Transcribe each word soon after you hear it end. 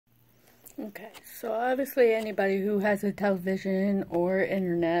Okay, so obviously anybody who has a television or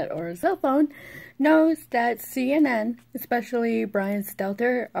internet or a cell phone knows that CNN, especially Brian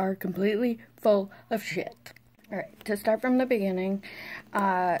Stelter, are completely full of shit. Alright, to start from the beginning,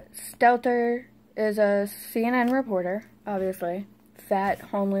 Stelter is a CNN reporter, obviously. Fat,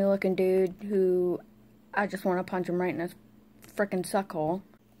 homely looking dude who I just want to punch him right in his frickin' suckhole.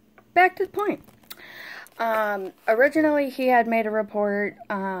 Back to the point. Originally he had made a report,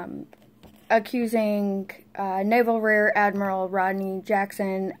 accusing Naval Rear Admiral Ronny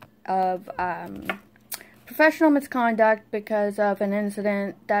Jackson of professional misconduct because of an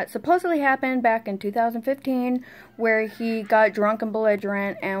incident that supposedly happened back in 2015 where he got drunk and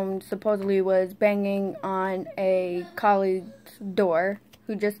belligerent and supposedly was banging on a colleague's door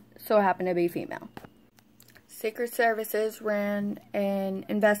who just so happened to be female. Secret Services ran an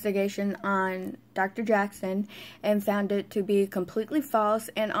investigation on Dr. Jackson and found it to be completely false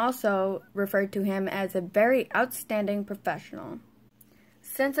and also referred to him as a very outstanding professional.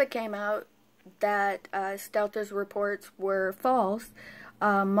 Since it came out that Stelter's reports were false,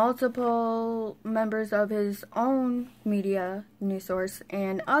 multiple members of his own media news source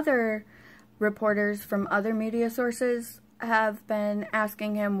and other reporters from other media sources have been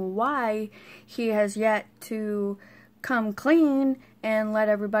asking him why he has yet to come clean and let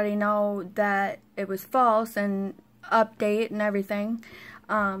everybody know that it was false and update and everything.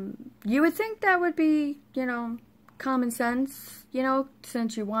 You would think that would be, common sense,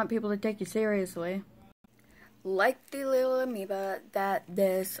 since you want people to take you seriously. Like the little amoeba that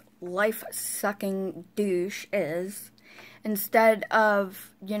this life-sucking douche is, instead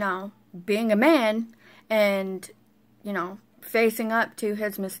of, being a man and facing up to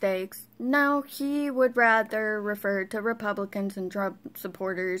his mistakes. No, he would rather refer to Republicans and Trump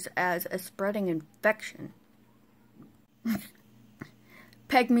supporters as a spreading infection.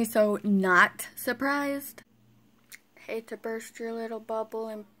 Peg me so not surprised. Hate to burst your little bubble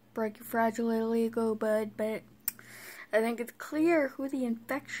and break your fragile little ego, bud, but I think it's clear who the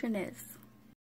infection is.